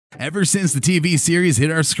Ever since the TV series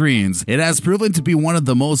hit our screens, it has proven to be one of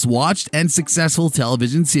the most watched and successful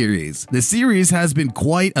television series. The series has been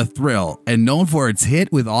quite a thrill and known for its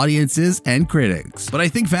hit with audiences and critics. But I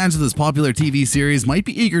think fans of this popular TV series might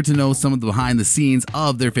be eager to know some of the behind the scenes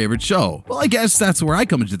of their favorite show. Well, I guess that's where I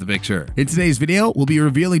come into the picture. In today's video, we'll be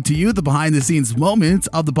revealing to you the behind the scenes moments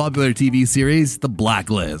of the popular TV series, The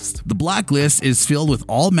Blacklist. The Blacklist is filled with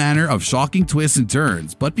all manner of shocking twists and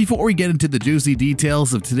turns, but before we get into the juicy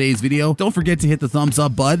details of today's video, don't forget to hit the thumbs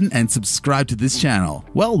up button and subscribe to this channel.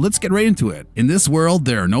 Well, let's get right into it. In this world,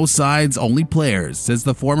 there are no sides, only players, says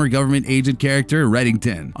the former government agent character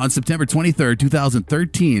Reddington. On September 23,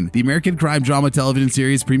 2013, the American crime drama television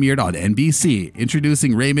series premiered on NBC,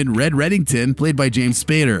 introducing Raymond Red Reddington, played by James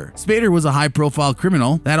Spader. Spader was a high-profile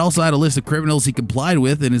criminal that also had a list of criminals he complied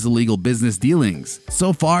with in his illegal business dealings.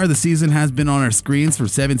 So far, the season has been on our screens for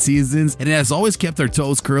 7 seasons, and it has always kept our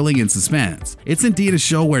toes curling in suspense. It's indeed a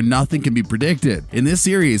show where nothing can be predicted. In this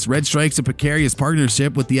series, Red strikes a precarious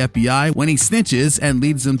partnership with the FBI when he snitches and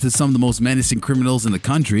leads them to some of the most menacing criminals in the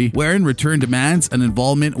country, where in return demands an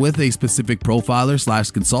involvement with a specific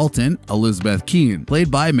profiler/consultant, Elizabeth Keene, played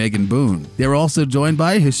by Megan Boone. They were also joined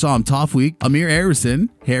by Hisham Tofweek, Amir Arison,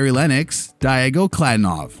 Harry Lennox, Diego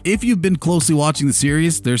Kladnov. If you've been closely watching the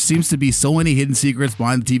series, there seems to be so many hidden secrets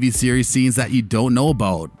behind the TV series scenes that you don't know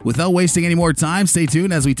about. Without wasting any more time, stay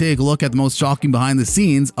tuned as we take a look at the most shocking behind the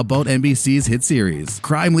scenes about NBC's hit series.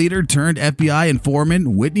 Crime leader turned FBI informant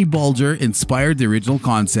Whitney Bulger inspired the original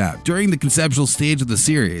concept. During the conceptual stage of the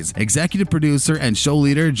series, executive producer and show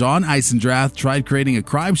leader John Eisendrath tried creating a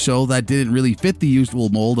crime show that didn't really fit the usual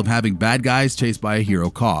mold of having bad guys chased by a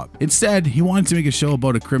hero cop. Instead, he wanted to make a show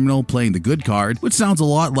about a criminal playing the good card, which sounds a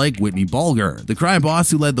lot like Whitney Bulger, the crime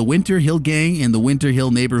boss who led the Winter Hill gang in the Winter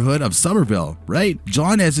Hill neighborhood of Somerville, right?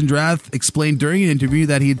 John Eisendrath explained during an interview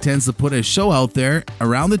that he intends to put a show out there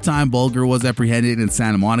around the time Bulger was apprehended in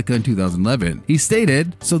Santa Monica in 2011. He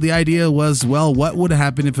stated, so the idea was, well, what would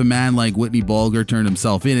happen if a man like Whitney Bulger turned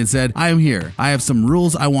himself in and said, I am here, I have some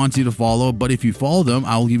rules I want you to follow, but if you follow them,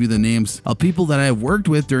 I will give you the names of people that I have worked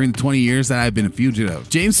with during the 20 years that I have been a fugitive.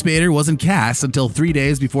 James Spader wasn't cast until 3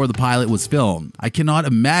 days before the pilot was filmed. I cannot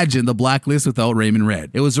imagine The Blacklist without Raymond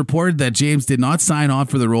Red. It was reported that James did not sign on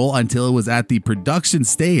for the role until it was at the production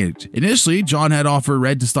stage. Initially, John had offered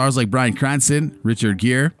Red to stars like Bryan Cranston, Richard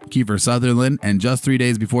Gere, Kiefer Sutherland, and just 3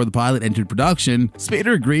 days before the pilot entered production,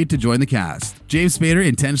 Spader agreed to join the cast. James Spader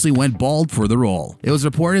intentionally went bald for the role. It was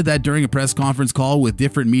reported that during a press conference call with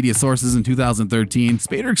different media sources in 2013,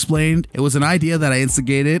 Spader explained, it was an idea that I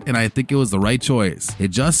instigated and I think it was the right choice. It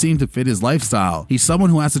just seemed to fit his lifestyle. He's someone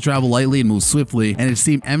who has to travel lightly and move swiftly, and it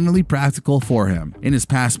seemed eminently practical for him. In his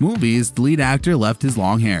past movies, the lead actor left his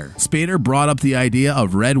long hair. Spader brought up the idea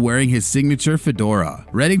of Red wearing his signature fedora.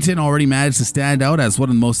 Reddington already managed to stand out as one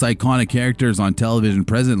of the most iconic characters on television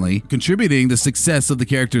presently, contributing the success of the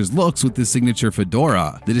character's looks with his signature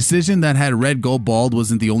fedora. The decision that had Red go bald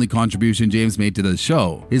wasn't the only contribution James made to the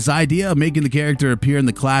show. His idea of making the character appear in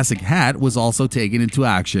the classic hat was also taken into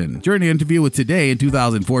action. During an interview with Today in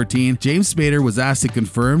 2014, James Spader was asked to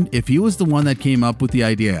confirm if he was the one that came up with the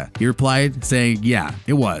idea. He replied, saying, yeah,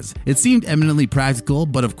 it was. It seemed eminently practical,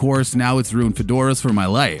 but of course now it's ruined fedoras for my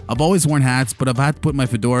life. I've always worn hats, but I've had to put my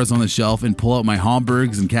fedoras on the shelf and pull out my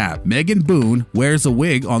Homburgs and cap. Megan Boone wears a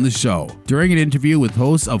wig on the show. During an interview with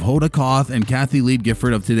hosts of Hoda Koth and Kathy Lee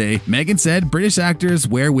Gifford of Today, Megan said British actors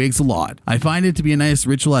wear wigs a lot. I find it to be a nice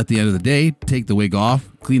ritual at the end of the day, take the wig off,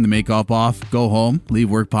 clean the makeup off, go home, leave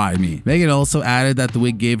work behind me. Megan also added that the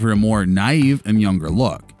wig gave her a more naive and younger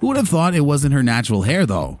look. Who would have thought it wasn't her natural hair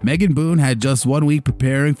though? Megan Boone had just 1 week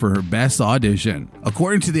preparing for her best audition.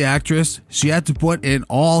 According to the actress, she had to put in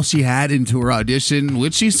all she had into her audition,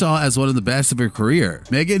 which she saw as one of the best of her career.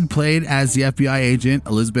 Megan played as the FBI agent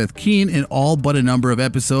Elizabeth Keene in all but a number of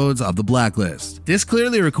episodes of The Blacklist. This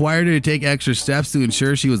clearly required her to take extra steps to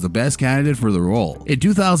ensure she was the best candidate for the role. In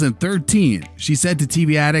 2013, she said to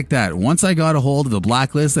TV Addict that once I got a hold of The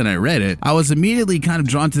Blacklist and I read it, I was immediately kind of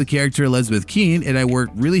drawn to the character Elizabeth Keene, and I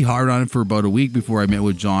worked really hard on it for about a week before I met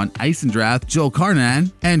with John Eisendrath, Joe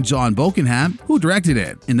Carnan, and John Bokenham, who directed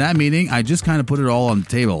it. In that meeting, I just kind of put it all on the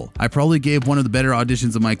table. I probably gave one of the better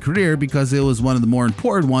auditions of my career because it was one of the more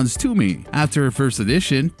important ones to me. After her first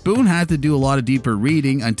audition, Boone had to do a lot of deeper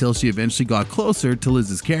reading until she eventually got closer to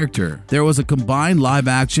Liz's character. There was a combined live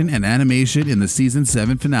action and animation in the season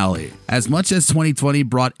 7 finale. As much as 2020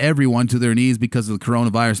 brought everyone to their knees because of the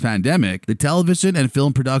coronavirus pandemic, the television and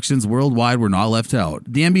film productions worldwide were not left out.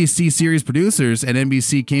 The NBC series producers at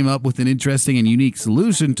NBC came up with an interesting and unique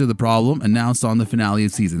solution to the problem announced on the finale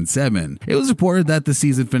of Season 7. It was reported that the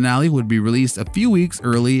season finale would be released a few weeks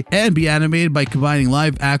early and be animated by by combining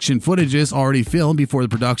live action footages already filmed before the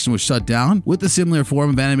production was shut down with a similar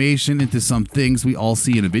form of animation into some things we all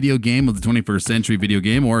see in a video game of the 21st century video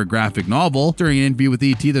game or a graphic novel. During an interview with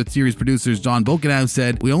ET, the series producers John Bokenham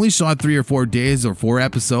said, "We only shot 3 or 4 days or 4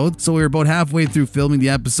 episodes, so we were about halfway through filming the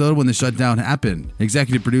episode when the shutdown happened."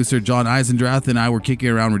 Executive producer John Eisendrath and I were kicking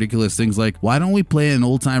around ridiculous things like, "Why don't we play an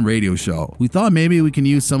old-time radio show? We thought maybe we can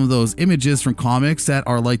use some of those images from comics that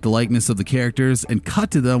are like the likeness of the characters and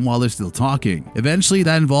cut to them while they're still talking." Eventually,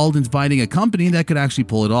 that involved in finding a company that could actually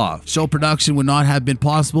pull it off. Show production would not have been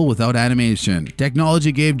possible without animation.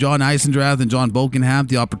 Technology gave John Eisendrath and John Bokenham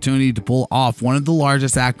the opportunity to pull off one of the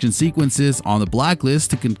largest action sequences on the Blacklist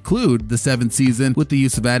to conclude the 7th season with the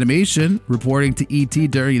use of animation. Reporting to ET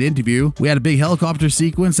during an interview, "We had a big helicopter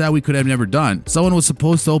sequence that we could have never done. Someone was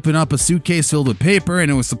supposed to open up a suitcase filled with paper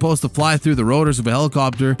and it was supposed to fly through the rotors of a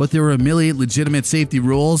helicopter, but there were a million legitimate safety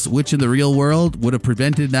rules which in the real world would have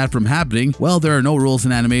prevented that from happening. Well, there are no rules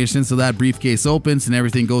in animation, so that briefcase opens and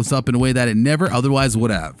everything goes up in a way that it never otherwise would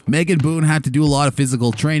have." Megan Boone had to do a lot of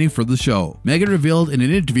physical training for the show. Megan revealed in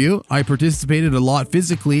an interview, "I participated a lot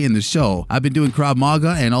physically in the show. I've been doing Krav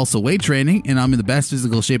Maga and also weight training, and I'm in the best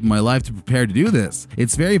physical shape of my life to prepare to do this.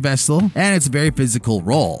 It's very versatile and it's a very physical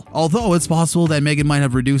role." Although it's possible that Megan might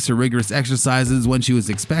have reduced her rigorous exercises when she was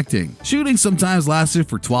expecting. Shooting sometimes lasted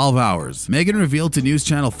for 12 hours. Megan revealed to News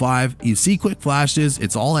Channel 5, "You see quick flashes,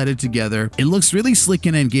 it's all edited together. It looks really slick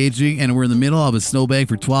and engaging, and we're in the middle of a snowbank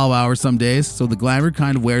for 12 hours some days, so the glamour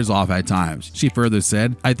kind of wears off at times." She further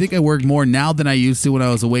said, "I think I work more now than I used to when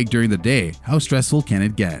I was awake during the day. How stressful can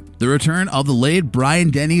it get?" The return of the late Brian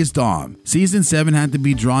Dennehy's Dom. Season 7 had to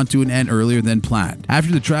be drawn to an end earlier than planned.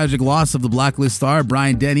 After the tragic loss of the Blacklist star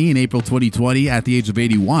Brian Dennehy in April 2020 at the age of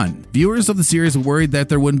 81, viewers of the series were worried that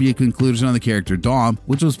there wouldn't be a conclusion on the character Dom,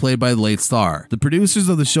 which was played by the late star. The producers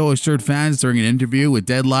of the show assured fans during an interview with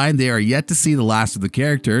Deadline they are yet to see the last of the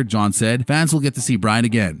character. John said, "Fans will get to see Brian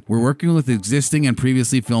again. We're working with existing and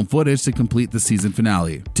previously filmed footage to complete the season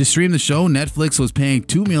finale." To stream the show, Netflix was paying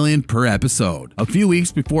 $2 million per episode. A few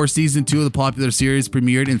weeks before season 2 of the popular series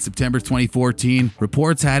premiered in September 2014,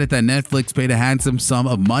 reports had it that Netflix paid a handsome sum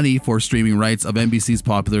of money for streaming rights of NBC's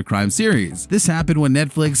popular crime series. This happened when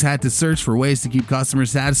Netflix had to search for ways to keep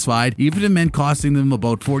customers satisfied, even if it meant costing them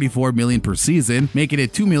about $44 million per season, making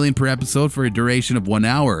it $2 million per episode for a duration of 1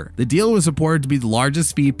 hour. The deal was reported to be the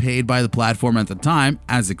largest fee paid by the platform at the time,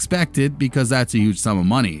 as expected, because that's a huge sum of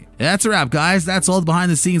money. That's a wrap, guys. That's all the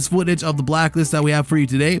behind the scenes footage of the Blacklist that we have for you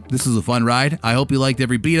today. This was a fun ride. I hope you liked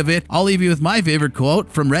every beat of it. I'll leave you with my favorite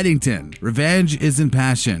quote from Reddington. "Revenge isn't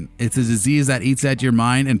passion. It's a disease that eats at your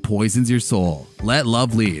mind and poisons your soul. Let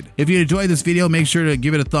love lead." If you enjoyed this video, make sure to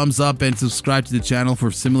give it a thumbs up and subscribe to the channel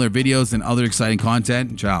for similar videos and other exciting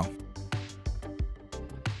content. Ciao.